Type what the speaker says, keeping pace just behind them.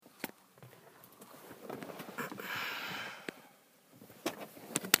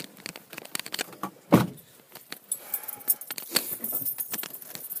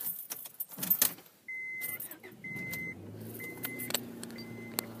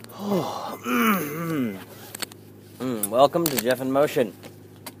Welcome to Jeff in Motion.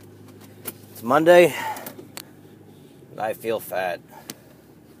 It's Monday, and I feel fat.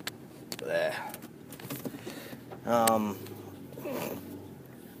 Blech. I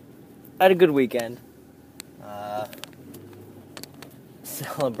had a good weekend.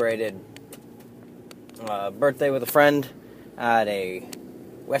 Celebrated birthday with a friend at a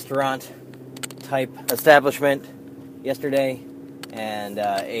restaurant-type establishment yesterday, and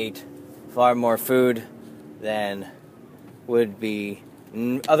ate far more food than would be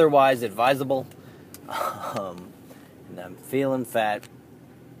otherwise advisable. And I'm feeling fat.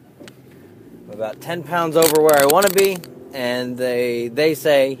 I'm about 10 pounds over where I want to be, and they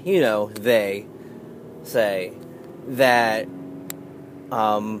say that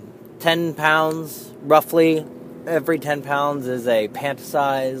 10 pounds, roughly, every 10 pounds is a pant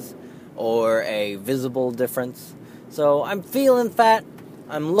size or a visible difference. So I'm feeling fat.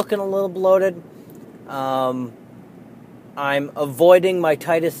 I'm looking a little bloated. I'm avoiding my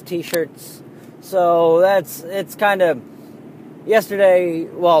tightest t-shirts. So it's kind of, yesterday,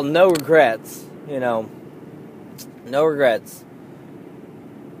 well, no regrets, no regrets.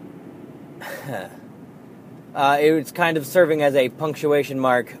 It was kind of serving as a punctuation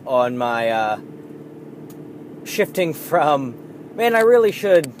mark on my shifting from, man, I really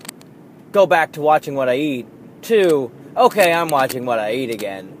should go back to watching what I eat, to, okay, I'm watching what I eat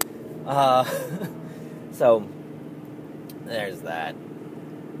again. So, there's that.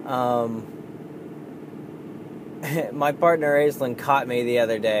 My partner Aislinn caught me the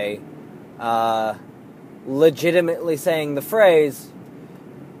other day, legitimately saying the phrase,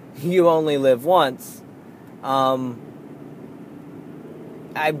 "You only live once." I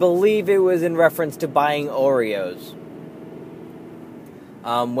believe it was in reference to buying Oreos,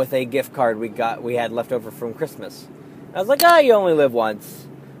 with a gift card we had left over from Christmas. I was like, you only live once.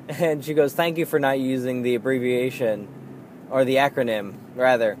 And she goes, thank you for not using the abbreviation, or the acronym,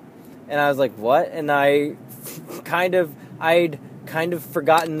 rather. And I was like, what? And I'd kind of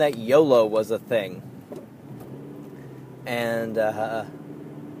forgotten that YOLO was a thing. And, it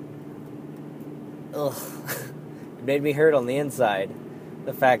made me hurt on the inside.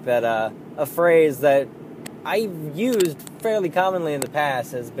 The fact that, a phrase that I've used fairly commonly in the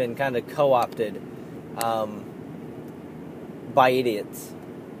past has been kind of co-opted, by idiots.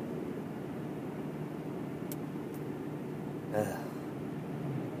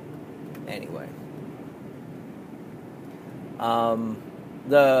 Anyway.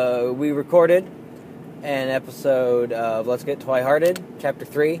 We recorded an episode of Let's Get Twi-Hearted, Chapter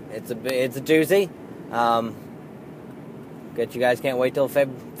 3. It's a doozy. Bet you guys can't wait till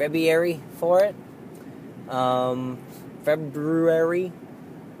February for it. February.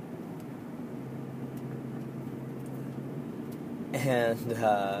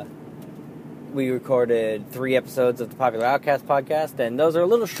 And, we recorded 3 episodes of the Popular Outcast podcast, and those are a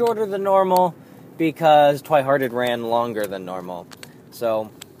little shorter than normal because Twi-Hearted ran longer than normal.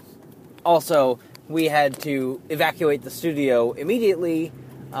 So, also, we had to evacuate the studio immediately.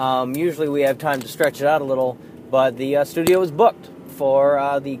 Usually we have time to stretch it out a little, but the studio was booked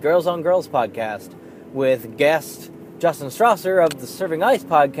for the Girls on Girls podcast with guest Justin Strasser of the Serving Ice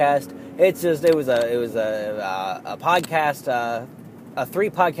podcast. It was a podcast, a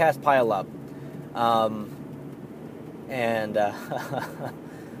 3-podcast pile-up.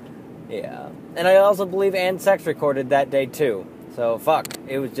 Yeah. And I also believe Ann Sex recorded that day too. So, fuck.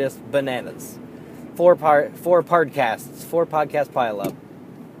 It was just bananas. 4 podcasts. 4 podcast pile-up.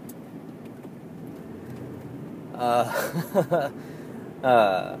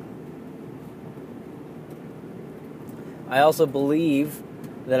 I also believe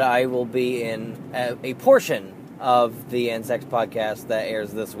that I will be in a portion of the Ansex podcast that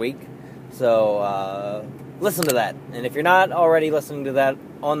airs this week. So, listen to that. And if you're not already listening to that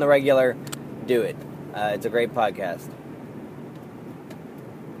on the regular, do it. It's a great podcast.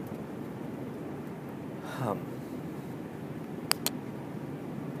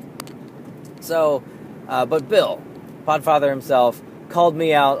 But Bill, Podfather himself, called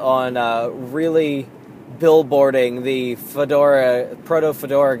me out on really billboarding the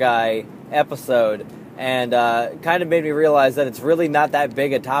Proto-Fedora guy episode, and kind of made me realize that it's really not that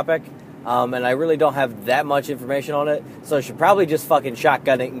big a topic, and I really don't have that much information on it, so I should probably just fucking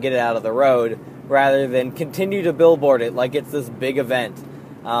shotgun it and get it out of the road, rather than continue to billboard it like it's this big event.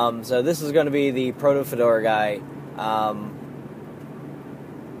 So this is going to be the Proto-Fedora guy,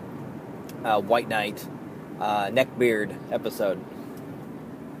 White Knight, Neckbeard episode.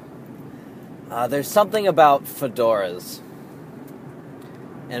 There's something about fedoras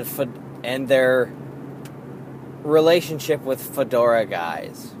and their relationship with fedora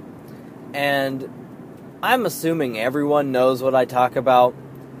guys And I'm assuming everyone knows what I talk about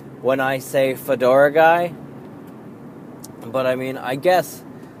when I say fedora guy. But I mean, I guess,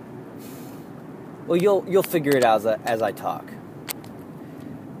 well, you'll figure it out as I talk.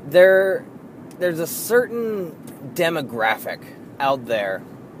 There's a certain demographic out there.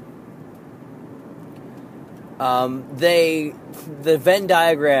 The Venn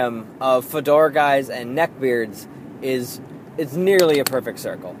diagram of fedora guys and neckbeards it's nearly a perfect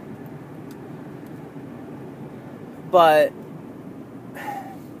circle. But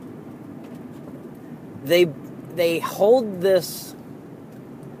they hold this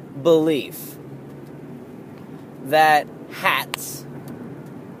belief that hats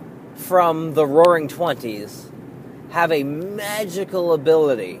from the Roaring '20s have a magical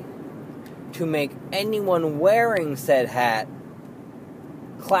ability to make anyone wearing said hat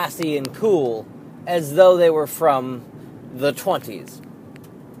classy and cool, as though they were from the '20s.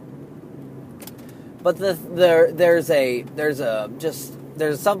 But there's a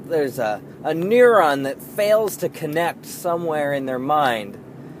neuron that fails to connect somewhere in their mind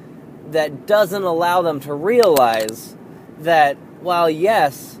that doesn't allow them to realize that while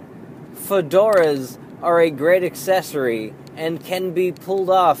yes, fedoras are a great accessory and can be pulled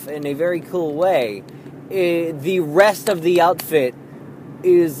off in a very cool way, the rest of the outfit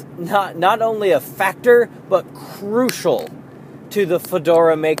is not only a factor, but crucial to the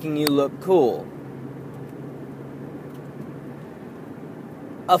fedora making you look cool.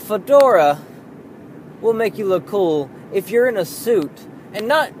 A fedora will make you look cool if you're in a suit, and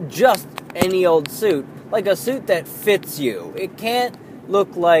not just any old suit, like a suit that fits you. It can't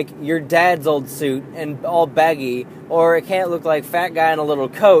look like your dad's old suit and all baggy, or it can't look like fat guy in a little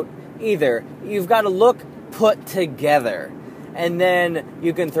coat either. You've got to look put together. And then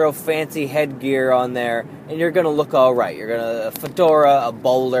you can throw fancy headgear on there, and you're going to look all right. You're going to a fedora, a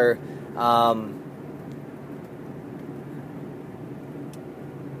bowler,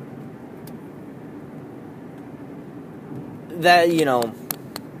 that, you know,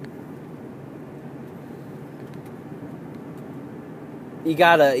 you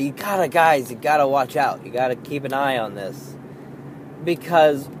gotta watch out. You gotta keep an eye on this.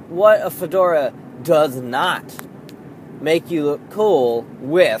 Because what a fedora does not make you look cool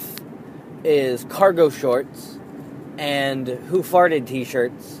with is cargo shorts and Who Farted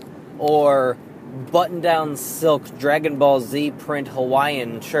t-shirts or button-down silk Dragon Ball Z print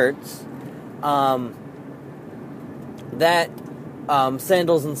Hawaiian shirts,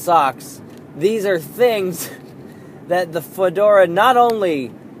 sandals and socks. These are things that the fedora not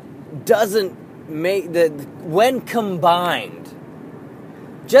only doesn't make, when combined,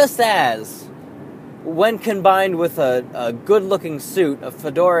 just as when combined with a good-looking suit, a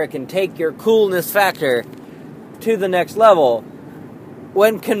fedora can take your coolness factor to the next level.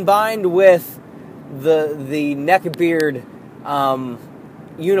 When combined with the neckbeard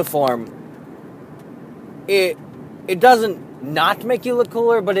uniform, it doesn't not make you look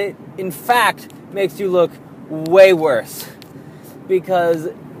cooler, but it in fact makes you look way worse. Because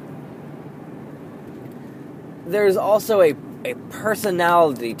there's also a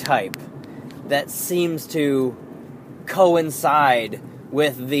personality type that seems to coincide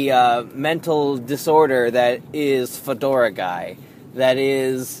with the mental disorder that is fedora guy. That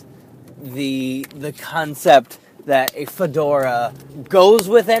is the concept that a fedora goes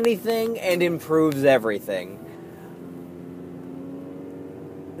with anything and improves everything.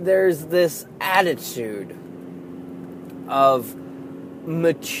 There's this attitude of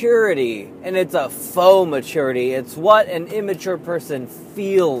maturity, and it's a faux maturity. It's what an immature person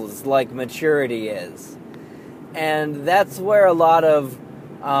feels like maturity is. And that's where a lot of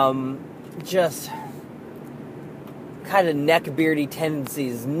just kind of neckbeardy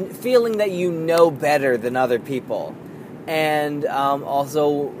tendencies, feeling that you know better than other people, and also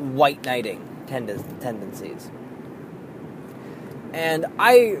white knighting tendencies. And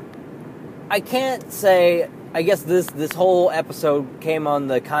I can't say, I guess this whole episode came on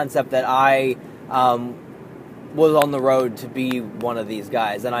the concept that I was on the road to be one of these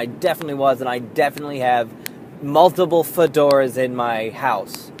guys, and I definitely was, and I definitely have multiple fedoras in my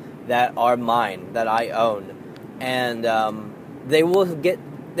house that are mine, that I own, and they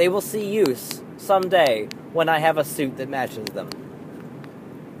will see use someday when I have a suit that matches them.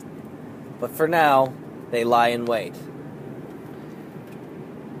 But for now, they lie in wait.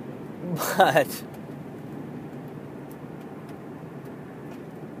 But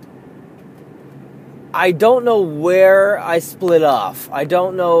I don't know where I split off. I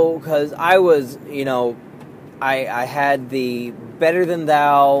don't know, because I was, I had the better than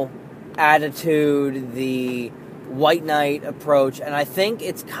thou attitude, the White Knight approach, and I think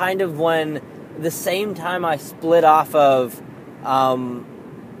it's kind of when the same time I split off of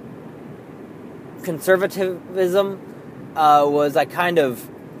conservatism was I kind of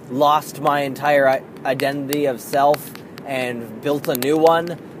lost my entire identity of self and built a new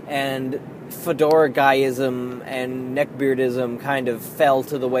one, and fedora guyism and neckbeardism kind of fell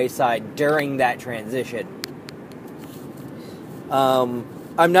to the wayside during that transition.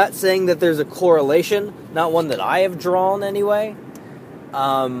 I'm not saying that there's a correlation, not one that I have drawn anyway,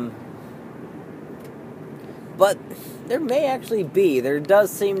 but there may actually be. There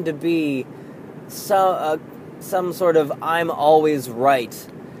does seem to be some sort of I'm always right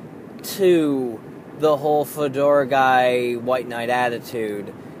to the whole fedora guy, White Knight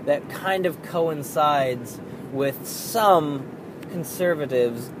attitude that kind of coincides with some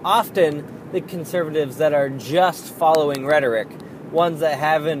conservatives, often the conservatives that are just following rhetoric, ones that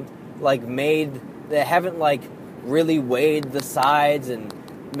haven't really weighed the sides and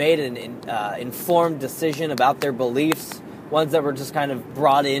made an informed decision about their beliefs, ones that were just kind of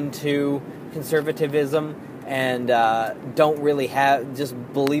brought into conservatism and don't really just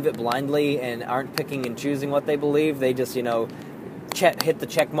believe it blindly and aren't picking and choosing what they believe. They just, hit the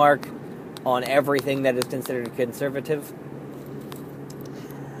check mark on everything that is considered conservative.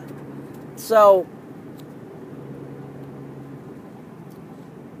 So,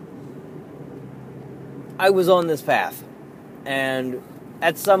 I was on this path, and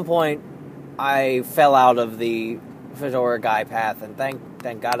at some point, I fell out of the fedora guy path, and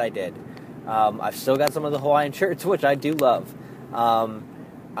thank God I did. I've still got some of the Hawaiian shirts, which I do love.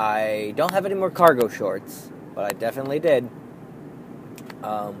 I don't have any more cargo shorts, but I definitely did.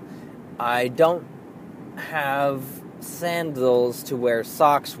 I don't have sandals to wear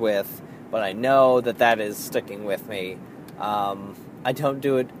socks with, but I know that is sticking with me. I don't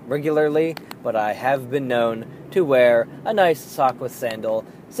do it regularly, but I have been known to wear a nice sock with sandal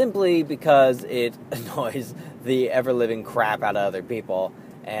simply because it annoys the ever-living crap out of other people,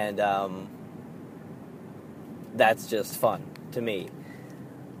 and that's just fun to me.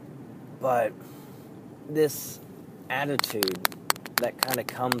 But this attitude that kind of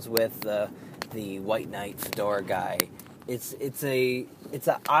comes with the White Knight fedora guy, it's a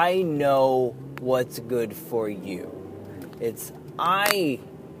I know what's good for you. It's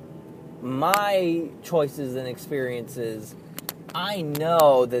my choices and experiences, I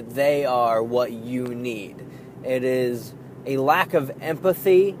know that they are what you need. It is a lack of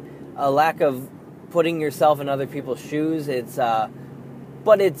empathy, a lack of putting yourself in other people's shoes.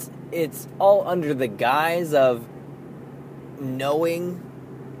 But it's all under the guise of knowing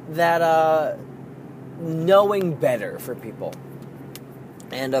that, knowing better for people.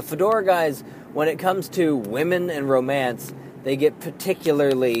 And fedora guys, when it comes to women and romance, they get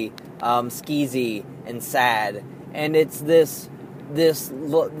particularly skeezy and sad, and it's this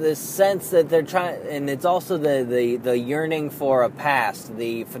sense that they're trying, and it's also the yearning for a past,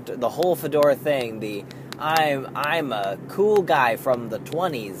 the whole fedora thing. I'm a cool guy from the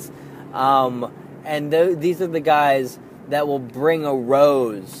 20s, and these are the guys that will bring a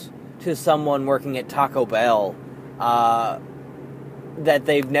rose to someone working at Taco Bell that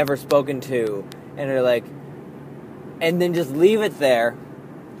they've never spoken to, and they're like, and then just leave it there,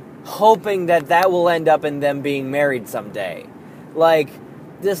 hoping that will end up in them being married someday. Like,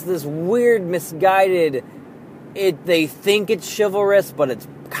 this weird, misguided, they think it's chivalrous, but it's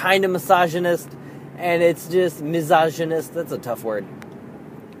kind of misogynist, and it's just misogynist. That's a tough word.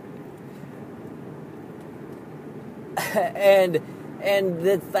 and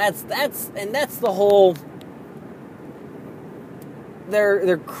that's the whole.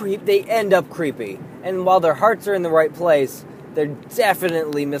 They end up creepy, and while their hearts are in the right place, they're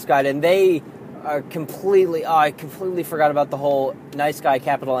definitely misguided, and they are completely. Oh, I completely forgot about the whole nice guy,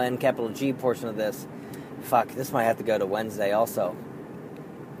 capital N, capital G portion of this. Fuck, this might have to go to Wednesday also,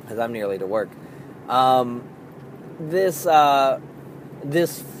 because I'm nearly to work. This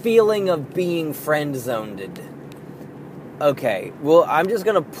feeling of being friend-zoned. Okay, well, I'm just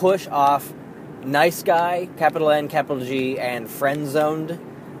gonna push off nice guy, capital N, capital G, and friend-zoned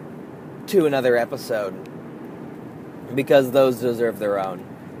to another episode, because those deserve their own.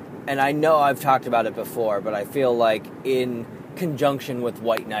 And I know I've talked about it before, but I feel like in conjunction with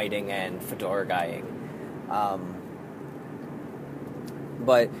white knighting and fedora guying.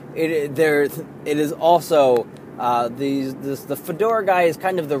 But it is also the fedora guy is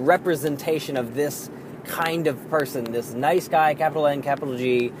kind of the representation of this kind of person, this nice guy, capital N, capital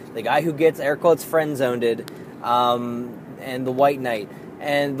G, the guy who gets air quotes friend-zoned, and the white knight.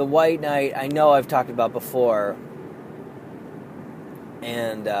 And the white knight, I know I've talked about before,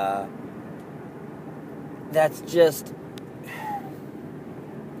 and that's just...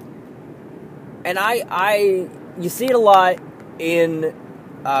 And you see it a lot in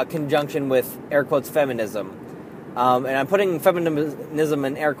conjunction with, air quotes, feminism. And I'm putting feminism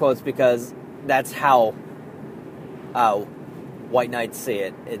in air quotes because that's how white knights see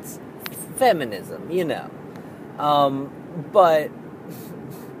it. It's feminism, you know. But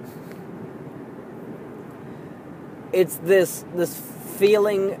it's this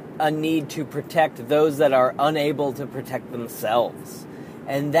feeling a need to protect those that are unable to protect themselves.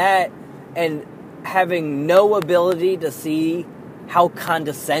 And having no ability to see how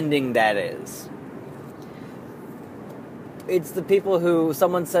condescending that is. It's the people who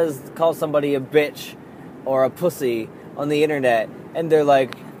someone calls somebody a bitch or a pussy on the internet, and they're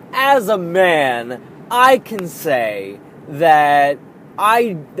like, as a man, I can say that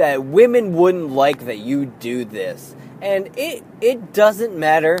women wouldn't like that you do this. And it doesn't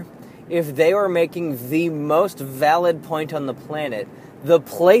matter if they were making the most valid point on the planet. The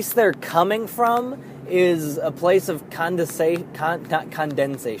place they're coming from is a place of condescension,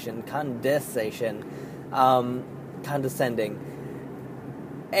 condescending.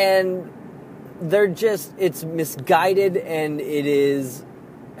 And it's misguided, and it is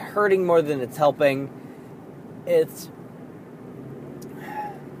hurting more than it's helping. And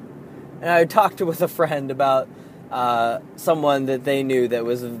I talked with a friend about someone that they knew that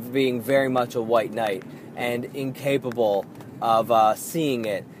was being very much a white knight and incapable of seeing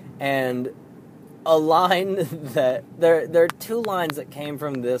it. And a line that there are two lines that came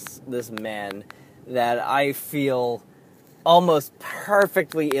from this man that I feel almost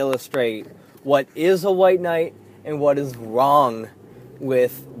perfectly illustrate what is a white knight and what is wrong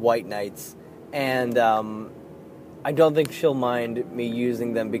with white knights. And I don't think she'll mind me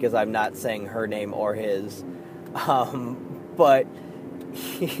using them because I'm not saying her name or his. But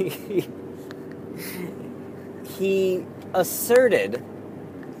he asserted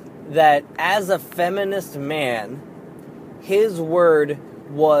that as a feminist man, his word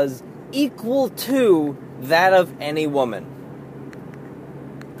was equal to that of any woman.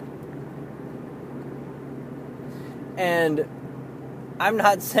 And I'm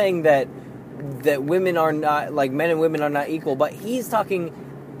not saying that women are not, like, men and women are not equal, but he's talking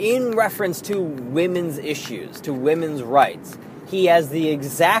in reference to women's issues, to women's rights. He has the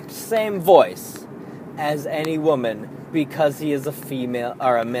exact same voice as any woman because he is a female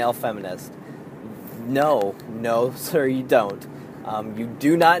or a male feminist. No, sir, you don't. You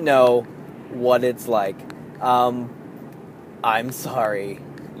do not know what it's like. I'm sorry,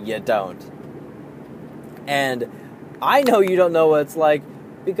 you don't. And I know you don't know what it's like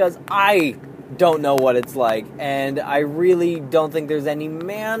because I don't know what it's like, and I really don't think there's any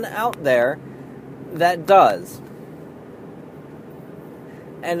man out there that does.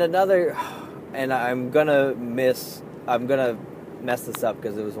 And I'm gonna mess this up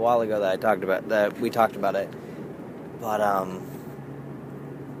because it was a while ago that we talked about it. But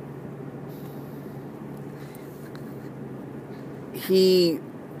he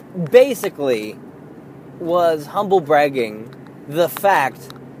basically was humble bragging the fact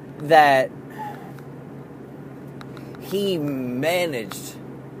that he managed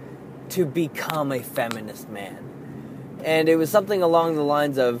to become a feminist man. And it was something along the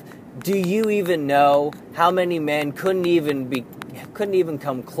lines of, do you even know how many men couldn't even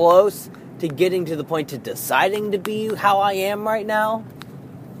come close to getting to the point to deciding to be how I am right now?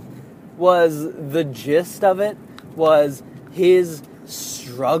 Was the gist of it, was his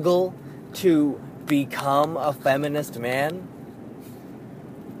struggle to become a feminist man.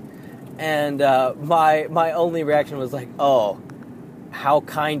 And my only reaction was like, oh, how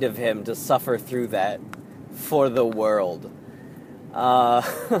kind of him to suffer through that for the world.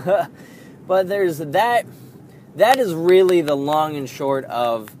 But there's that is really the long and short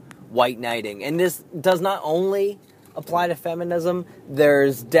of white knighting. And this does not only apply to feminism.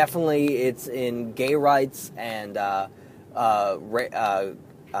 There's definitely, it's in gay rights and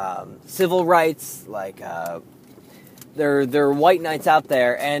civil rights, like there are white knights out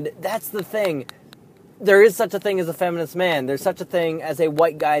there, and that's the thing. There is such a thing as a feminist man. There's such a thing as a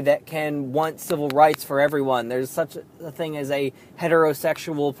white guy that can want civil rights for everyone. There's such a thing as a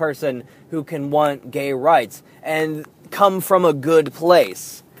heterosexual person who can want gay rights and come from a good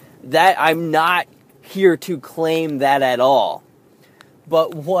place. That I'm not here to claim that at all.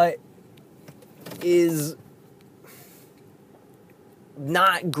 But what is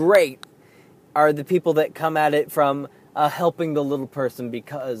not great are the people that come at it from helping the little person,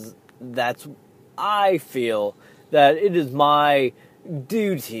 because I feel that it is my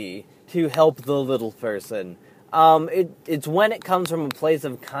duty to help the little person. It's when it comes from a place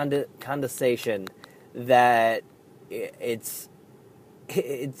of condescension that it's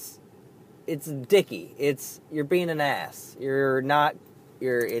dicky. You're being an ass.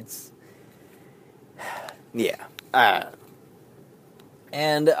 Yeah.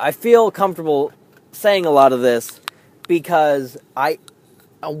 And I feel comfortable saying a lot of this because I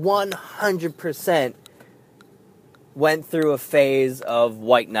 100% went through a phase of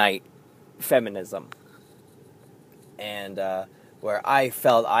white knight feminism. And where I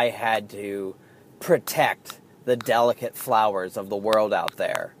felt I had to protect the delicate flowers of the world out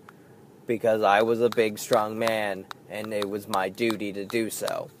there because I was a big, strong man, and it was my duty to do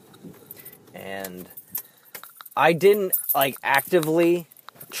so. And I didn't, actively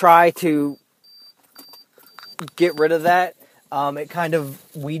try to get rid of that. It kind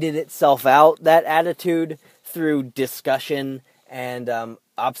of weeded itself out, that attitude, through discussion and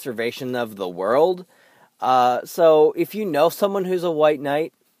observation of the world. So if you know someone who's a white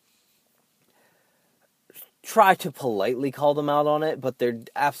knight, try to politely call them out on it, but they're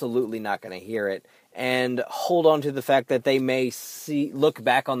absolutely not going to hear it. And hold on to the fact that they may look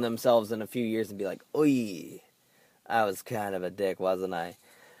back on themselves in a few years and be like, "Oy, I was kind of a dick, wasn't I?"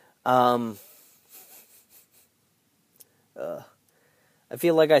 I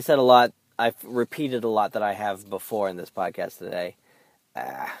feel like I said a lot. I've repeated a lot that I have before in this podcast today.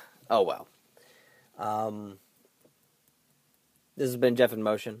 Oh well. This has been Jeff in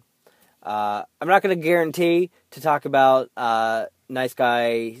Motion. I'm not going to guarantee to talk about Nice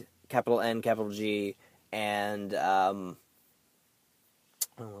Guy, capital N, capital G, and what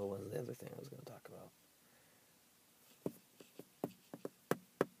was the other thing I was going to talk about?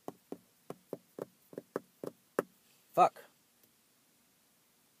 Fuck.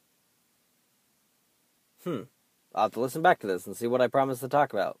 I'll have to listen back to this and see what I promised to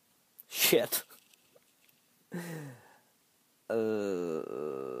talk about. Shit.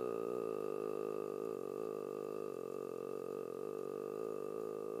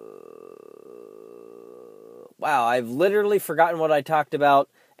 Wow, I've literally forgotten what I talked about,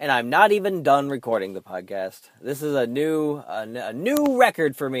 and I'm not even done recording the podcast. This is a new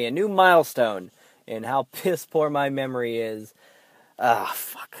record for me, a new milestone in how piss poor my memory is.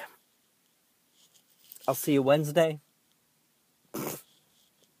 Fuck. I'll see you Wednesday. Have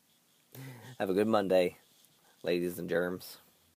a good Monday, ladies and germs.